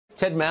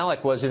Ted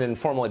Malloch was an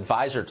informal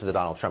advisor to the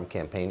Donald Trump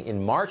campaign.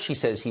 In March, he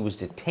says he was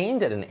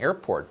detained at an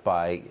airport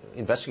by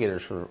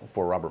investigators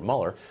for Robert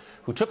Mueller,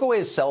 who took away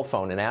his cell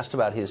phone and asked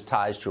about his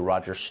ties to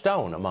Roger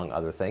Stone, among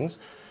other things.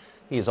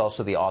 He is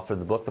also the author of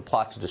the book, The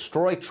Plot to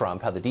Destroy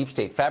Trump, How the Deep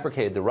State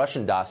Fabricated the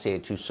Russian Dossier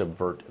to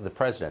Subvert the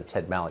President.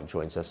 Ted Malloch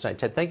joins us tonight.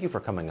 Ted, thank you for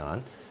coming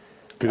on.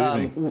 Good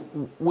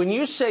evening. When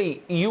you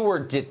say you were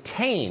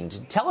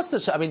detained, tell us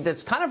this. I mean,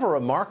 that's kind of a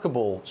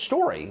remarkable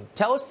story.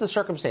 Tell us the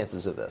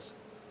circumstances of this.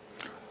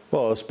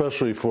 Well,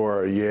 especially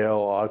for a Yale,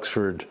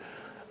 Oxford,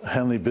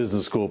 Henley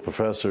Business School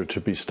professor to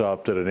be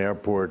stopped at an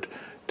airport,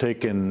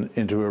 taken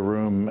into a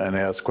room and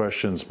asked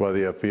questions by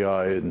the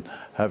FBI and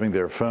having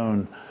their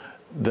phone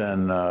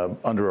then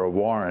under a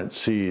warrant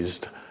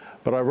seized.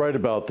 But I write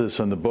about this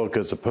in the book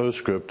as a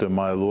postscript, and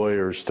my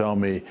lawyers tell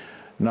me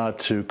not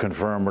to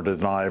confirm or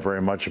deny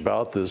very much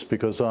about this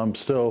because I'm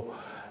still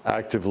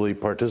actively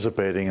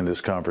participating in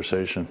this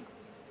conversation.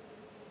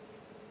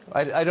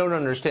 I don't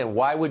understand.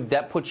 Why would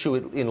that put you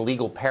in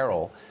legal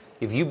peril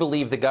if you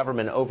believe the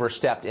government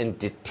overstepped and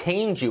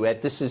detained you at,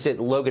 this is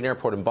at Logan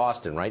Airport in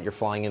Boston, right? You're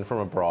flying in from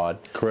abroad.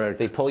 Correct.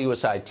 They pull you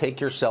aside,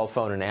 take your cell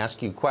phone, and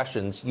ask you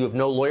questions. You have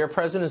no lawyer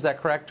present, is that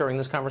correct, during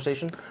this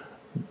conversation?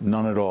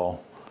 None at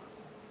all.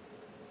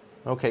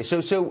 Okay,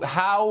 so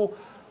how,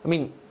 I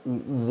mean,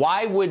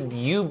 why would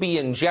you be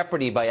in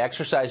jeopardy by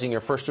exercising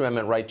your First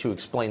Amendment right to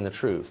explain the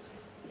truth?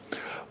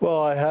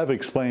 Well, I have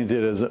explained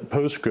it as a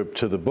postscript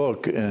to the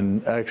book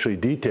and actually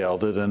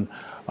detailed it, and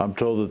I'm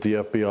told that the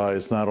FBI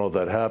is not all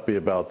that happy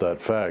about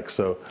that fact.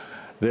 So,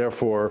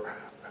 therefore,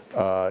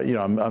 you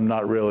know, I'm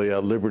not really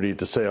at liberty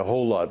to say a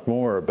whole lot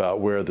more about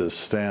where this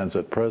stands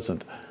at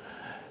present.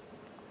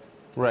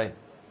 Right.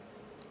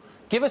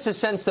 Give us a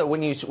sense, though,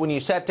 when you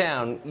sat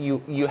down,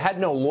 you had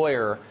no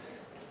lawyer.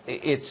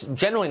 It's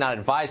generally not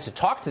advised to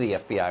talk to the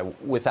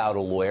FBI without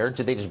a lawyer.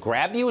 Did they just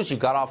grab you as you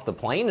got off the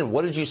plane? And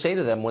what did you say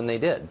to them when they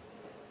did?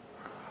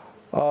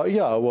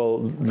 Yeah, well,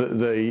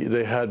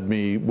 they had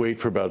me wait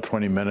for about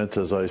 20 minutes,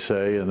 as I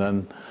say, and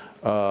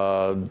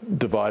then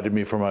divided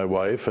me from my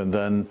wife, and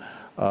then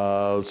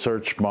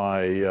searched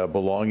my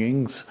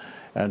belongings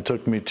and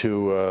took me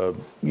to,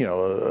 you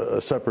know,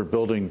 a separate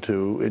building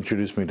to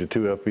introduce me to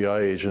two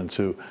FBI agents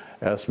who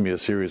asked me a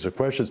series of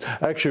questions.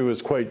 Actually, it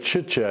was quite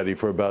chit-chatty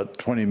for about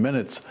 20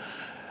 minutes.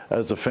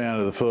 As a fan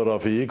of the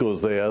Philadelphia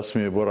Eagles, they asked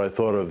me what I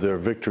thought of their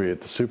victory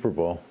at the Super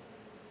Bowl.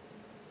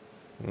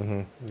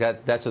 Mm-hmm.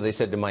 That's what they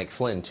said to Mike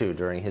Flynn, too,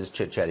 during his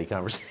chit-chatty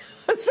conversation,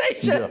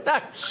 Yeah.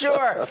 I'm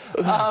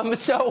sure.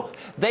 So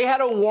they had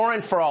a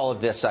warrant for all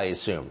of this, I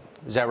assume.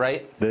 Is that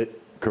right?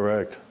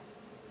 Correct.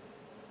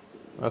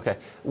 Okay.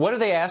 What did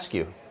they ask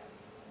you?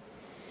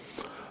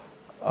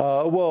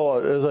 Well,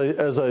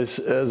 as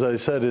I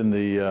said in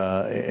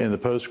the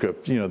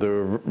postscript, you know, there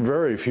were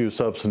very few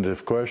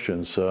substantive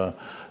questions.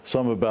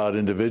 Some about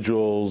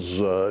individuals,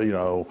 you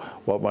know,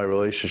 what my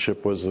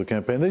relationship was to the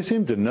campaign. They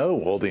seemed to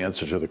know all the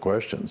answers to the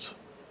questions.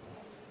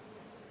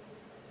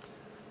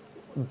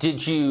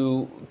 Did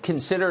you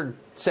consider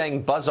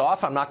saying, buzz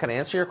off, I'm not going to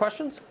answer your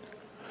questions?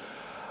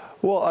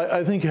 Well,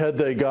 I think had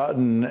they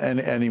gotten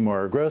any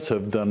more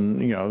aggressive, then,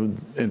 you know,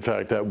 in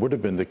fact, that would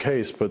have been the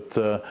case. But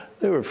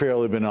they were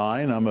fairly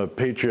benign. I'm a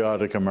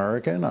patriotic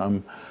American.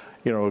 I'm,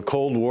 you know, a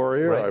Cold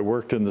Warrior. Right. I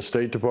worked in the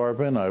State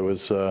Department. I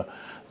was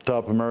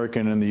top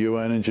American in the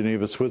UN in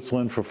Geneva,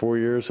 Switzerland for 4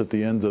 years at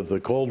the end of the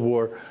Cold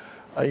War.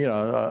 You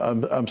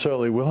know, I'm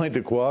certainly willing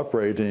to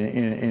cooperate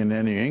in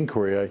any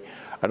inquiry.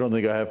 I don't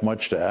think I have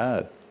much to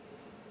add.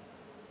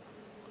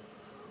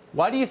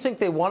 Why do you think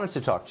they wanted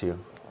to talk to you?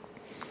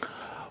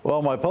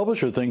 Well, my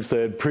publisher thinks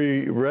they had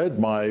pre-read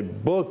my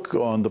book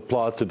on the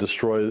plot to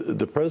destroy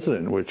the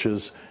president, which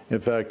is, in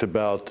fact,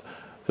 about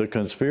the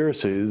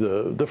conspiracy,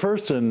 the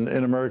first in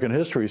American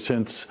history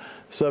since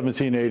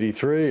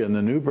 1783 and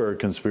the Newburgh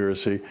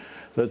conspiracy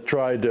that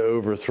tried to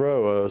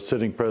overthrow a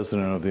sitting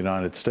president of the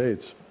United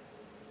States.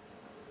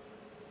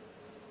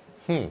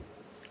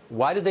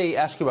 Why did they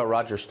ask you about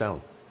Roger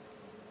Stone?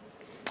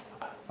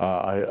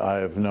 I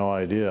have no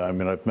idea. I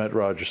mean, I've met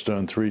Roger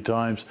Stone 3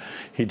 times.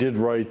 He did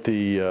write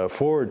the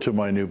foreword to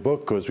my new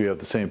book because we have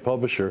the same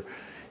publisher.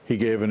 He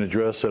gave an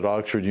address at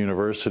Oxford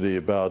University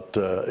about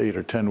 8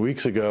 or 10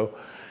 weeks ago,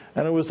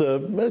 and it was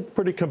a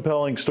pretty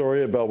compelling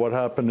story about what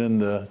happened in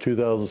the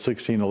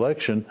 2016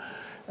 election,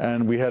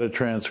 and we had it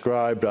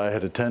transcribed. I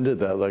had attended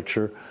that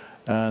lecture,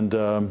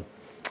 and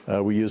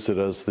we used it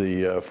as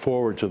the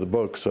foreword to the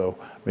book, so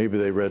maybe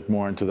they read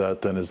more into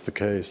that than is the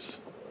case.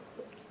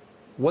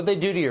 What'd they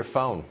do to your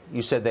phone?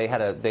 You said they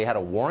had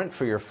a warrant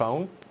for your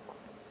phone?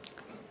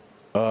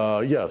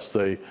 Yes,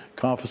 they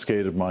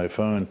confiscated my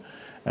phone,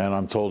 and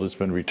I'm told it's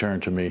been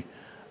returned to me,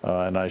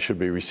 and I should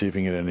be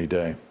receiving it any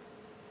day.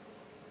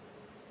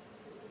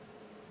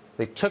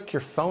 They took your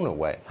phone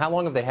away. How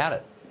long have they had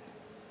it?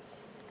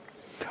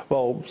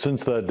 Well,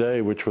 since that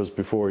day, which was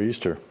before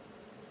Easter.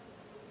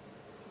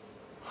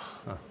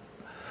 Huh.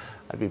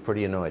 I'd be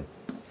pretty annoyed.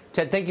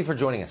 Ted, thank you for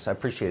joining us. I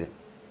appreciate it.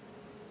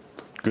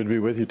 Good to be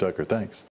with you, Tucker. Thanks.